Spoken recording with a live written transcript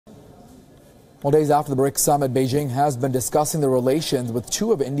Well, days after the BRICS summit, Beijing has been discussing the relations with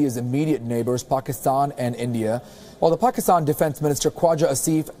two of India's immediate neighbors, Pakistan and India. While the Pakistan Defense Minister Khwaja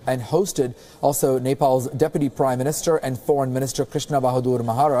Asif and hosted also Nepal's Deputy Prime Minister and Foreign Minister Krishna Bahadur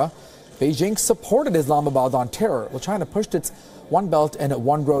Mahara, Beijing supported Islamabad on terror, while China pushed its One Belt and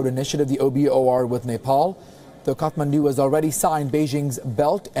One Road initiative, the OBOR, with Nepal. Though Kathmandu has already signed Beijing's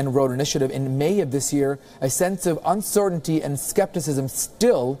Belt and Road initiative in May of this year, a sense of uncertainty and skepticism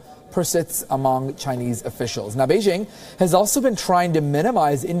still persists among Chinese officials. Now, Beijing has also been trying to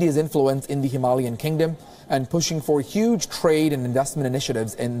minimize India's influence in the Himalayan kingdom and pushing for huge trade and investment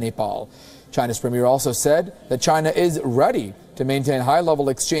initiatives in Nepal. China's premier also said that China is ready to maintain high-level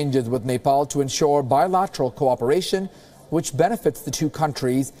exchanges with Nepal to ensure bilateral cooperation, which benefits the two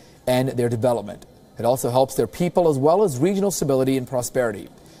countries and their development. It also helps their people as well as regional stability and prosperity.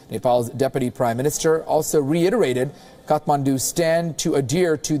 Nepal's Deputy Prime Minister also reiterated Kathmandu's stand to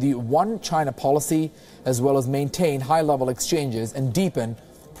adhere to the One China policy, as well as maintain high-level exchanges and deepen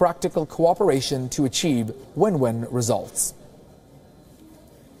practical cooperation to achieve win-win results.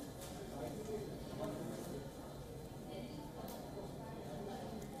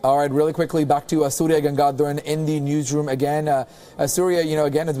 All right, really quickly back to Surya Gangadharan in the newsroom again. Surya,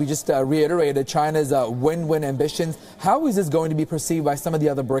 again, as we just reiterated, China's win-win ambitions. How is this going to be perceived by some of the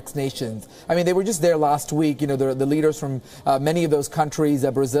other BRICS nations? I mean, they were just there last week, the leaders from many of those countries,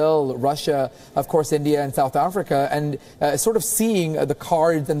 Brazil, Russia, of course, India and South Africa, and sort of seeing the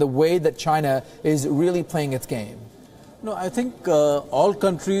cards and the way that China is really playing its game. No, I think all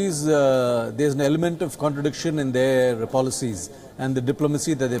countries, there's an element of contradiction in their policies and the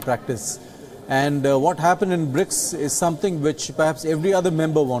diplomacy that they practice. And what happened in BRICS is something which perhaps every other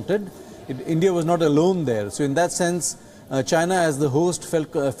member wanted. India was not alone there. So in that sense, China as the host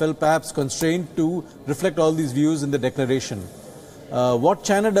felt perhaps constrained to reflect all these views in the declaration. What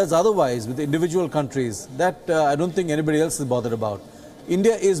China does otherwise with individual countries, that I don't think anybody else is bothered about.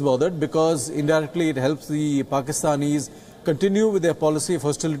 India is bothered because indirectly it helps the Pakistanis continue with their policy of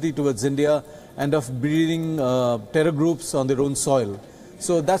hostility towards India and of breeding terror groups on their own soil.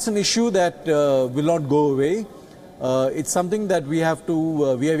 So that's an issue that will not go away. It's something that we have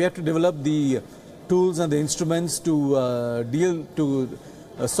to develop the tools and the instruments to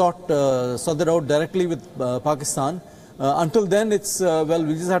sort that out directly with Pakistan. Until then, it's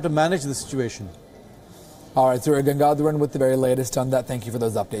we just have to manage the situation. All right, Surya Gangadharan with the very latest on that. Thank you for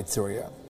those updates, Surya.